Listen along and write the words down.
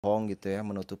bohong gitu ya,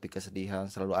 menutupi kesedihan,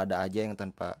 selalu ada aja yang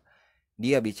tanpa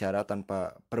dia bicara,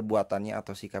 tanpa perbuatannya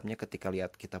atau sikapnya ketika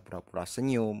lihat kita pura-pura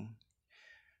senyum.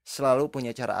 Selalu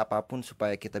punya cara apapun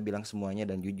supaya kita bilang semuanya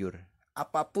dan jujur.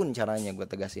 Apapun caranya gue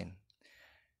tegasin.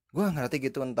 Gue ngerti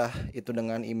gitu entah itu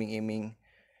dengan iming-iming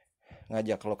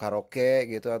ngajak lo karaoke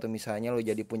gitu atau misalnya lo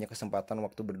jadi punya kesempatan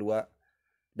waktu berdua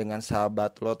dengan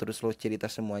sahabat lo terus lo cerita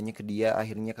semuanya ke dia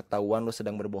akhirnya ketahuan lo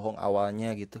sedang berbohong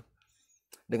awalnya gitu.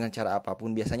 Dengan cara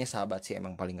apapun biasanya sahabat sih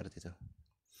emang paling ngerti tuh.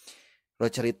 Lo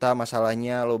cerita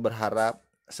masalahnya lo berharap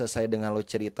selesai dengan lo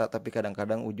cerita tapi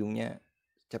kadang-kadang ujungnya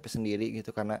capek sendiri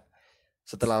gitu karena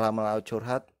setelah lama lo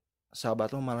curhat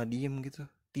sahabat lo malah diem gitu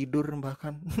tidur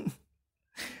bahkan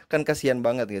kan kasihan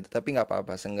banget gitu tapi nggak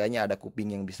apa-apa seenggaknya ada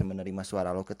kuping yang bisa menerima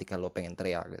suara lo ketika lo pengen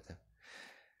teriak gitu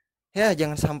ya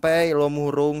jangan sampai lo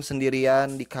murung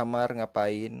sendirian di kamar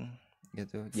ngapain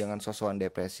gitu jangan sosokan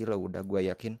depresi lo udah gue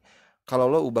yakin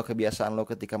kalau lo ubah kebiasaan lo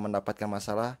ketika mendapatkan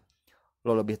masalah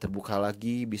lo lebih terbuka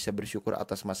lagi bisa bersyukur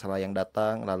atas masalah yang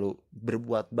datang lalu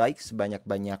berbuat baik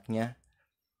sebanyak-banyaknya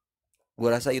gue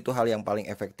rasa itu hal yang paling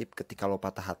efektif ketika lo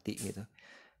patah hati gitu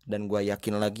dan gue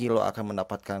yakin lagi lo akan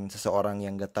mendapatkan seseorang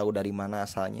yang gak tahu dari mana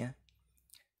asalnya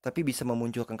tapi bisa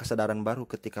memunculkan kesadaran baru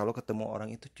ketika lo ketemu orang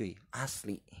itu cuy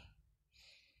asli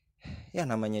ya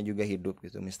namanya juga hidup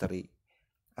gitu misteri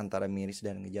antara miris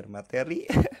dan ngejar materi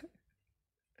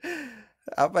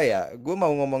apa ya gue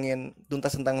mau ngomongin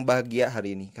tuntas tentang bahagia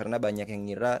hari ini karena banyak yang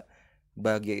ngira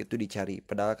bahagia itu dicari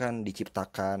padahal kan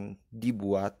diciptakan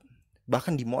dibuat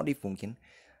bahkan dimodif mungkin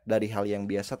dari hal yang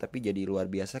biasa tapi jadi luar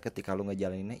biasa ketika lo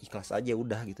ngejalaninnya ikhlas aja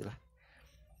udah gitulah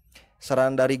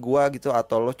saran dari gua gitu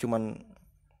atau lo cuman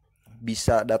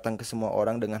bisa datang ke semua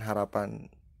orang dengan harapan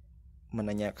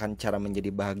menanyakan cara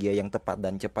menjadi bahagia yang tepat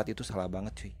dan cepat itu salah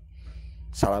banget cuy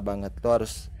salah banget lo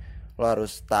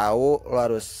harus tahu lo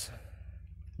harus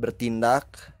bertindak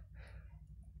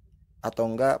atau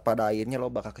enggak pada akhirnya lo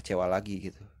bakal kecewa lagi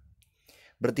gitu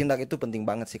bertindak itu penting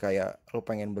banget sih kayak lo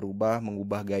pengen berubah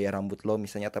mengubah gaya rambut lo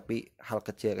misalnya tapi hal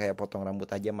kecil kayak potong rambut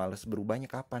aja males berubahnya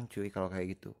kapan cuy kalau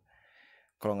kayak gitu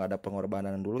kalau nggak ada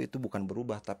pengorbanan dulu itu bukan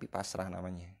berubah tapi pasrah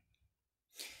namanya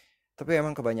tapi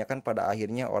emang kebanyakan pada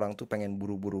akhirnya orang tuh pengen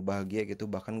buru-buru bahagia gitu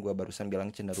bahkan gua barusan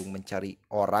bilang cenderung mencari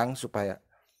orang supaya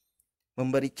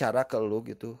memberi cara ke lo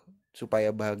gitu supaya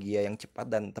bahagia yang cepat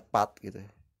dan tepat gitu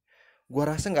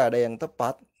gua rasa nggak ada yang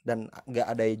tepat dan nggak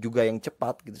ada juga yang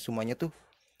cepat gitu semuanya tuh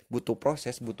butuh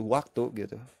proses butuh waktu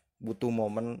gitu butuh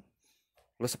momen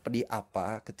lo seperti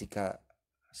apa ketika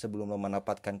sebelum lo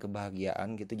mendapatkan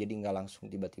kebahagiaan gitu jadi nggak langsung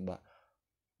tiba-tiba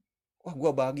wah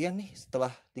gua bahagia nih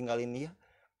setelah tinggalin dia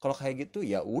kalau kayak gitu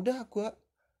ya udah gua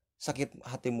sakit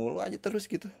hati mulu aja terus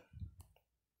gitu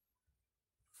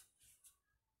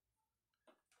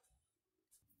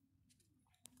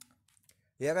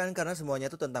ya kan karena semuanya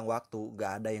itu tentang waktu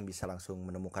nggak ada yang bisa langsung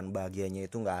menemukan bahagianya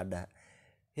itu nggak ada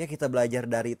ya kita belajar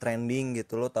dari trending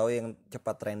gitu lo tahu yang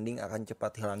cepat trending akan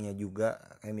cepat hilangnya juga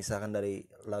kayak misalkan dari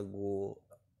lagu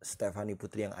Stefani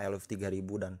Putri yang I Love 3000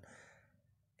 dan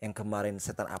yang kemarin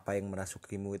setan apa yang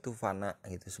merasukimu itu fana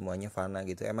gitu semuanya fana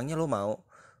gitu emangnya lo mau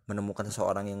menemukan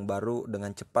seseorang yang baru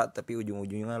dengan cepat tapi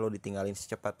ujung-ujungnya lo ditinggalin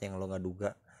secepat yang lo nggak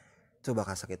duga itu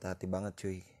bakal sakit hati banget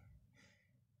cuy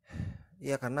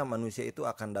ya karena manusia itu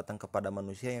akan datang kepada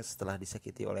manusia yang setelah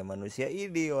disakiti oleh manusia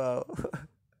ini wow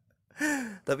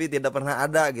tapi tidak pernah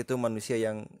ada gitu manusia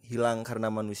yang hilang karena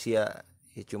manusia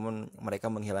ya cuman mereka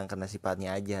menghilang karena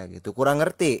sifatnya aja gitu kurang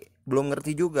ngerti belum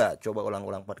ngerti juga coba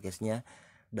ulang-ulang podcastnya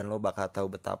dan lo bakal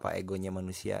tahu betapa egonya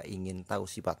manusia ingin tahu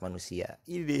sifat manusia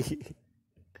ini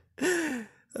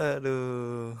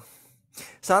aduh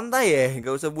santai ya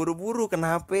gak usah buru-buru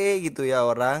kenapa gitu ya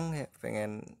orang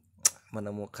pengen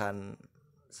menemukan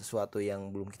sesuatu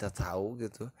yang belum kita tahu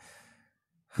gitu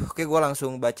oke gue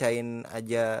langsung bacain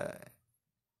aja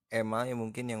Emma yang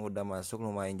mungkin yang udah masuk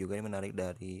lumayan juga ini menarik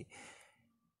dari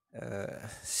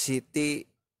Siti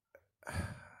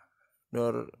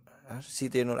Nur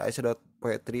Siti Nur Aisyah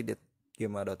poetry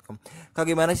gmail.com Kak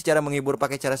gimana sih cara menghibur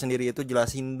pakai cara sendiri itu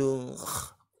jelasin dong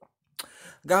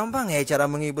gampang ya cara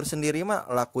menghibur sendiri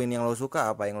mah lakuin yang lo suka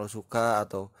apa yang lo suka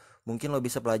atau mungkin lo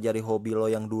bisa pelajari hobi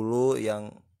lo yang dulu yang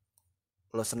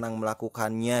lo senang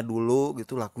melakukannya dulu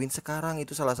gitu lakuin sekarang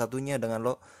itu salah satunya dengan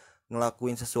lo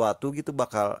ngelakuin sesuatu gitu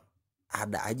bakal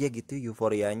ada aja gitu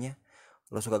euforianya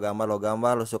lo suka gambar lo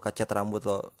gambar lo suka cat rambut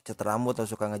lo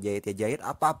suka ngejahit ya jahit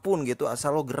apapun gitu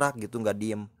asal lo gerak gitu nggak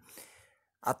diem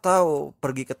atau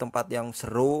pergi ke tempat yang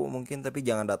seru mungkin tapi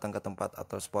jangan datang ke tempat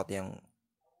atau spot yang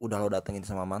udah lo datengin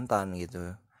sama mantan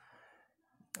gitu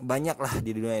banyak lah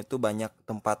di dunia itu banyak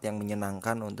tempat yang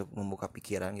menyenangkan untuk membuka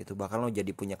pikiran gitu bahkan lo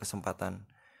jadi punya kesempatan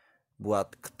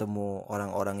buat ketemu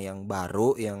orang-orang yang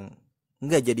baru yang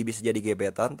nggak jadi bisa jadi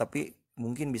gebetan tapi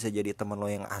mungkin bisa jadi teman lo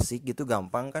yang asik gitu,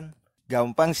 gampang kan?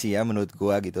 Gampang sih ya menurut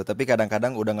gua gitu, tapi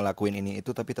kadang-kadang udah ngelakuin ini itu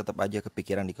tapi tetap aja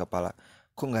kepikiran di kepala.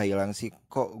 Kok nggak hilang sih?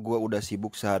 Kok gua udah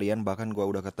sibuk seharian bahkan gua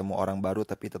udah ketemu orang baru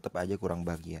tapi tetap aja kurang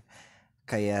bahagia.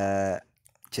 Kayak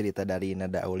cerita dari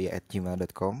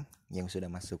nadaaulia@gmail.com yang sudah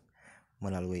masuk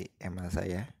melalui email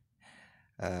saya.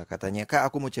 Katanya, "Kak,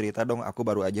 aku mau cerita dong, aku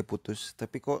baru aja putus,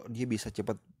 tapi kok dia bisa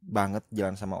cepet banget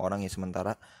jalan sama orang ya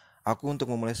sementara aku untuk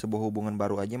memulai sebuah hubungan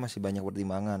baru aja masih banyak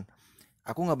pertimbangan.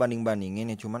 Aku nggak banding-bandingin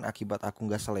ya, cuman akibat aku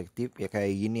nggak selektif ya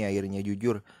kayak gini akhirnya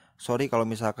jujur. Sorry kalau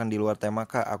misalkan di luar tema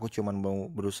Kak, aku cuman mau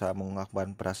berusaha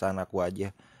mengungkapkan perasaan aku aja.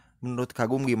 Menurut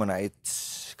Kagum gimana?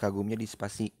 Kagumnya di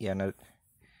spasi ya,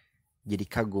 jadi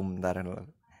kagum ntar.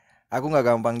 Aku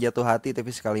nggak gampang jatuh hati tapi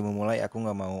sekali memulai aku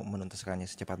nggak mau menuntaskannya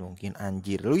secepat mungkin.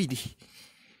 Anjir, lu ini.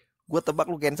 Gue tebak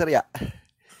lu Cancer ya.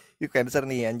 Lu Cancer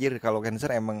nih anjir. Kalau Cancer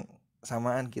emang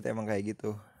samaan kita emang kayak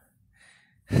gitu.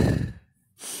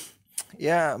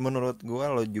 Ya menurut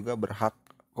gua lo juga berhak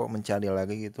kok mencari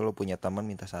lagi gitu, lo punya teman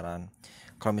minta saran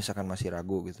kalau misalkan masih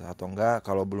ragu gitu, atau enggak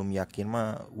kalau belum yakin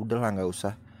mah udahlah nggak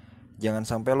usah. Jangan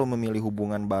sampai lo memilih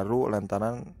hubungan baru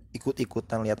lantaran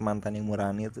ikut-ikutan lihat mantan yang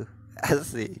murani itu.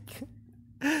 Asik.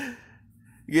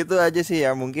 Gitu aja sih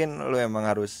ya, mungkin lo emang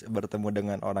harus bertemu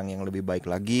dengan orang yang lebih baik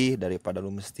lagi daripada lo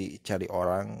mesti cari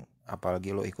orang,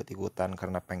 apalagi lo ikut-ikutan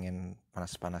karena pengen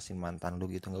panas-panasin mantan lo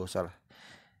gitu. Nggak usah lah,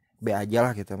 be aja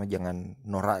lah, kita mah jangan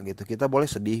norak gitu. Kita boleh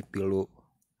sedih pilu,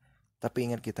 tapi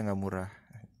ingat kita nggak murah,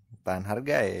 tahan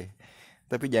harga ya,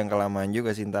 tapi jangan kelamaan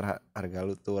juga sih ntar harga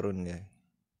lu turun ya.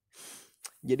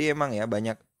 Jadi emang ya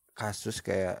banyak kasus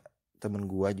kayak temen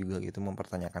gua juga gitu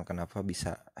mempertanyakan kenapa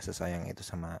bisa sesayang itu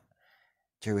sama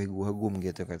cewek gua Gum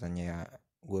gitu katanya ya.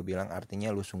 Gua bilang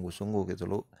artinya lu sungguh-sungguh gitu,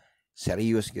 lu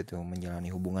serius gitu menjalani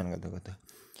hubungan kata-kata.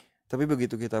 Tapi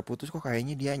begitu kita putus kok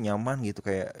kayaknya dia nyaman gitu,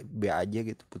 kayak be aja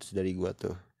gitu putus dari gua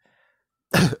tuh.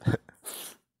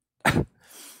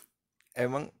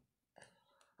 Emang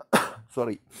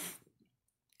sorry,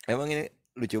 emang ini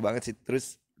lucu banget sih.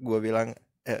 Terus gue bilang,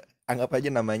 anggap aja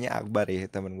namanya Akbar ya,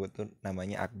 temen gue tuh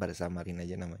namanya Akbar, samarin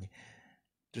aja namanya.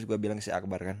 Terus gue bilang si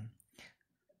Akbar kan,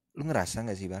 lu ngerasa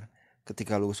nggak sih Bar,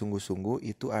 ketika lu sungguh-sungguh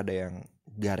itu ada yang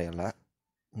gak rela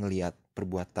ngelihat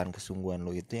perbuatan kesungguhan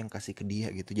lu itu yang kasih ke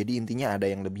dia gitu. Jadi intinya ada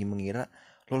yang lebih mengira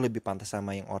lu lebih pantas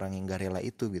sama yang orang yang gak rela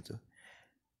itu gitu.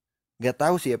 Gak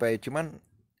tahu sih apa ya, cuman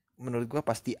menurut gua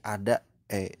pasti ada,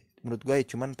 menurut gua ya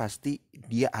cuman pasti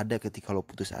dia ada ketika lo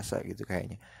putus asa gitu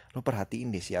kayaknya. Lo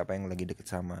perhatiin deh siapa yang lagi deket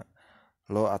sama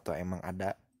lo, atau emang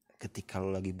ada ketika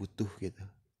lo lagi butuh gitu.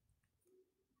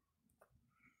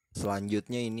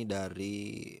 Selanjutnya ini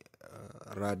dari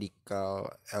Radikal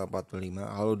L45.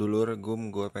 Halo dulur,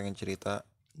 gue pengen cerita.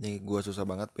 Nih gue susah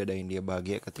banget bedain dia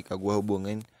bahagia ketika gue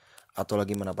hubungin atau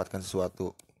lagi mendapatkan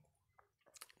sesuatu.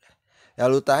 Ya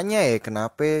lu tanya ya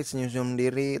kenapa senyum-senyum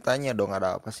diri, tanya dong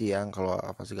ada apa sih yang kalau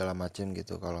apa segala macem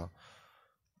gitu. Kalau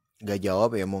gak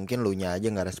jawab ya mungkin lu nya aja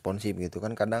nggak responsif gitu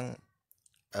kan. Kadang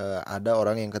ada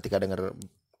orang yang ketika denger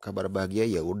kabar bahagia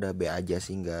ya udah be aja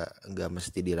sih, nggak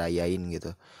mesti dirayain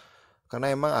gitu.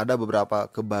 Karena emang ada beberapa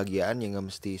kebahagiaan yang nggak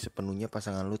mesti sepenuhnya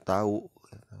pasangan lu tahu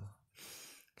gitu.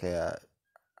 Kayak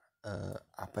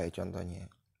apa ya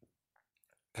contohnya,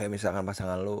 kayak misalkan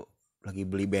pasangan lu lagi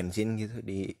beli bensin gitu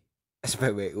di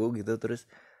SPBU gitu, terus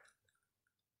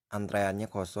antreannya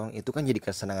kosong, itu kan jadi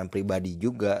kesenangan pribadi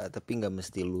juga tapi nggak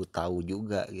mesti lu tahu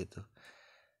juga gitu.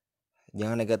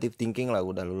 Jangan negatif thinking lah,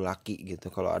 udah lu laki gitu,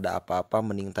 kalau ada apa-apa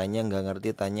mending tanya, nggak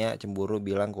ngerti tanya, cemburu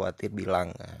bilang, khawatir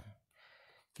bilang. Nah,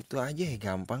 gitu aja ya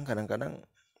gampang. Kadang-kadang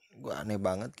gua aneh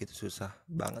banget gitu, susah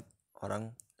banget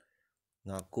orang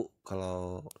ngaku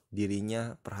kalau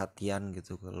dirinya perhatian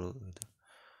gitu ke lu gitu.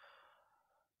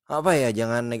 Apa ya,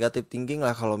 jangan negatif thinking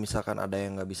lah. Kalau misalkan ada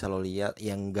yang nggak bisa lo lihat,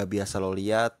 yang nggak biasa lo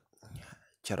lihat,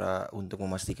 cara untuk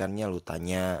memastikannya lu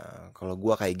tanya. Kalau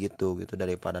gua kayak gitu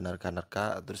daripada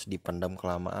nerka-nerka terus dipendam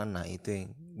kelamaan, nah itu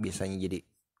yang biasanya jadi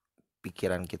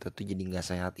pikiran kita tuh jadi nggak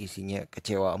sehat, isinya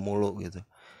kecewa mulu gitu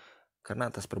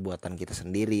karena atas perbuatan kita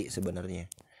sendiri sebenarnya.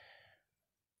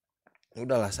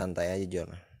 Udahlah santai aja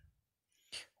John,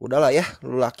 udahlah ya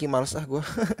lu laki, males ah gua.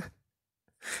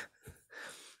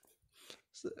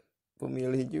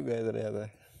 Pemilih juga ternyata.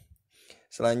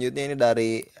 Selanjutnya ini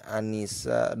dari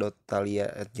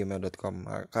anissa.talia@gmail.com.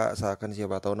 Kak, seakan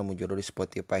siapa tahu nemu jodoh di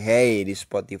Spotify. Hey, di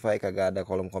Spotify kagak ada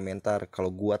kolom komentar. Kalau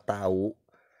gua tahu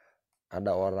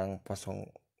ada orang pasang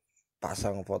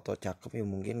pasang foto cakep ya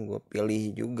mungkin gua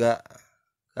pilih juga.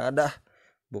 Gak ada,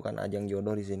 bukan ajang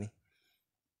jodoh di sini.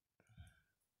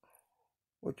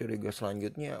 Oh, curiga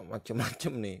selanjutnya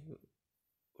macem-macem nih.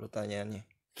 pertanyaannya.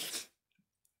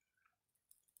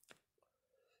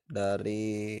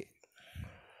 Dari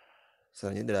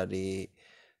selanjutnya dari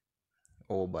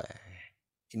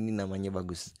ini namanya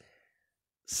bagus,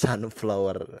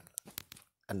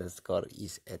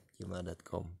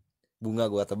 sunflower_is@gmail.com. Bunga,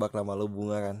 gua tebak nama lo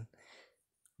Bunga kan?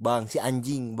 Bang, si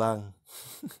anjing, Bang.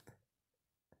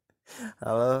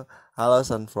 Halo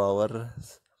Sunflower.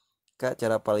 Kak,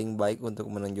 cara paling baik untuk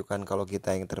menunjukkan kalau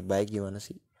kita yang terbaik gimana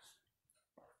sih?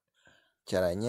 Caranya